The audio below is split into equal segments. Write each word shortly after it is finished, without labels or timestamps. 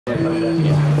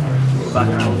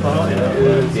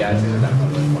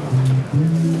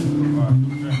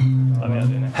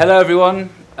Hello everyone,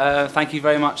 thank you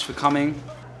very much for coming.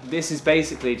 This is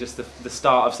basically just the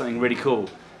start of something really cool.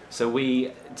 So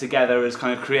we together as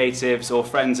kind of creatives or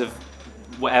friends of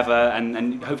whatever,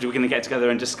 and hopefully we're going to get together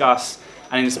and discuss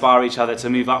and inspire each other to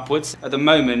move upwards. At the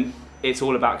moment it's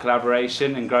all about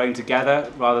collaboration and growing together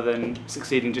rather than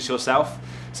succeeding just yourself.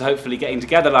 So hopefully getting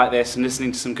together like this and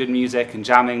listening to some good music and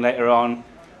jamming later on,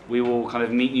 we will kind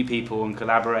of meet new people and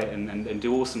collaborate and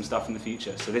do awesome stuff in the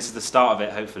future. So this is the start of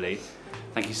it, hopefully.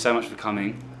 Thank you so much for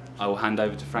coming. I will hand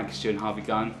over to Frankie Stew and Harvey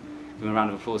Gunn. Give them a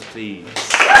round of applause, please.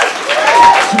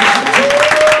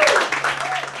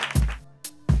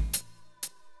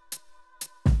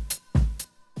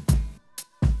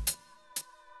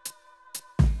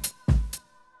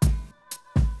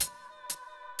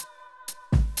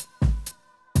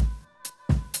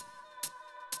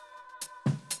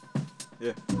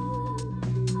 Yeah.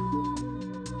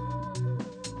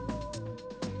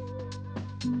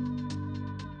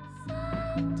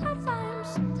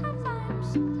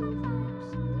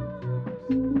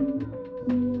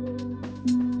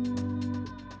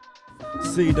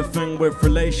 See the thing with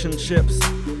relationships,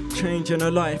 changing a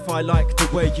life. I like the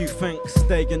way you think,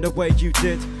 staying the way you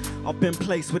did. I've been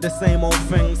placed with the same old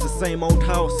things, the same old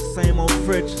house, the same old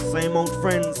fridge, the same old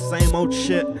friends, same old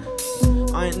shit.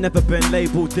 I ain't never been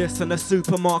labelled this, and the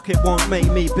supermarket won't make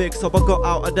me big, so I got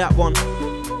out of that one.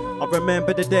 I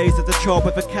remember the days as a child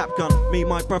with a cap gun, me,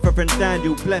 my brother and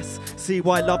Daniel, bless. See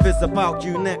why love is about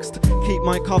you next. Keep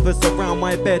my covers around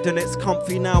my bed and it's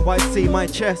comfy now, I see my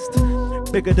chest.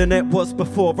 Bigger than it was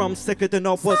before, I'm sicker than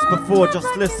I was before,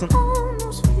 just listen.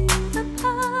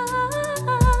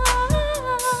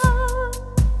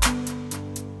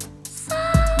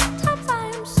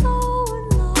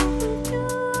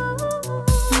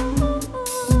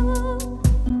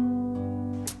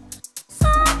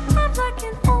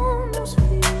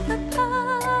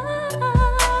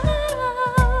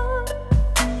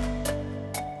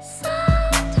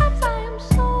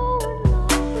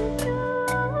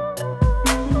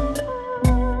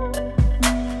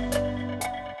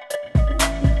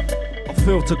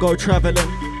 Feel to go travelling,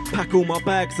 pack all my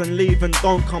bags and leave and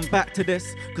don't come back to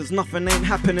this, cause nothing ain't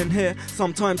happening here.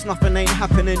 Sometimes nothing ain't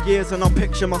happening years, and I'll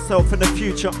picture myself in the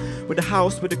future with a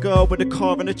house, with a girl, with a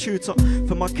car and a tutor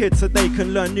for my kids so they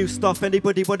can learn new stuff.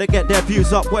 Anybody wanna get their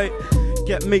views up? Wait,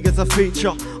 get me as a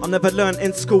feature. I never learned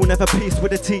in school, never peace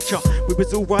with a teacher. We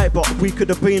was alright, but we could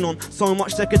have been on so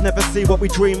much they could never see what we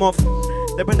dream of.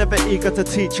 They were never eager to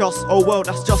teach us. Oh well,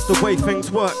 that's just the way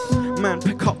things work. Man,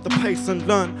 pick up the pace and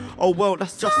learn. Oh well,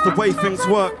 that's just the way things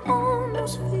work.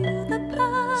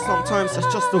 Sometimes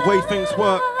that's just the way things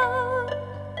work.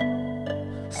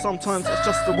 Sometimes it's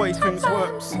just the way things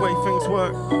work. The way things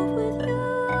work.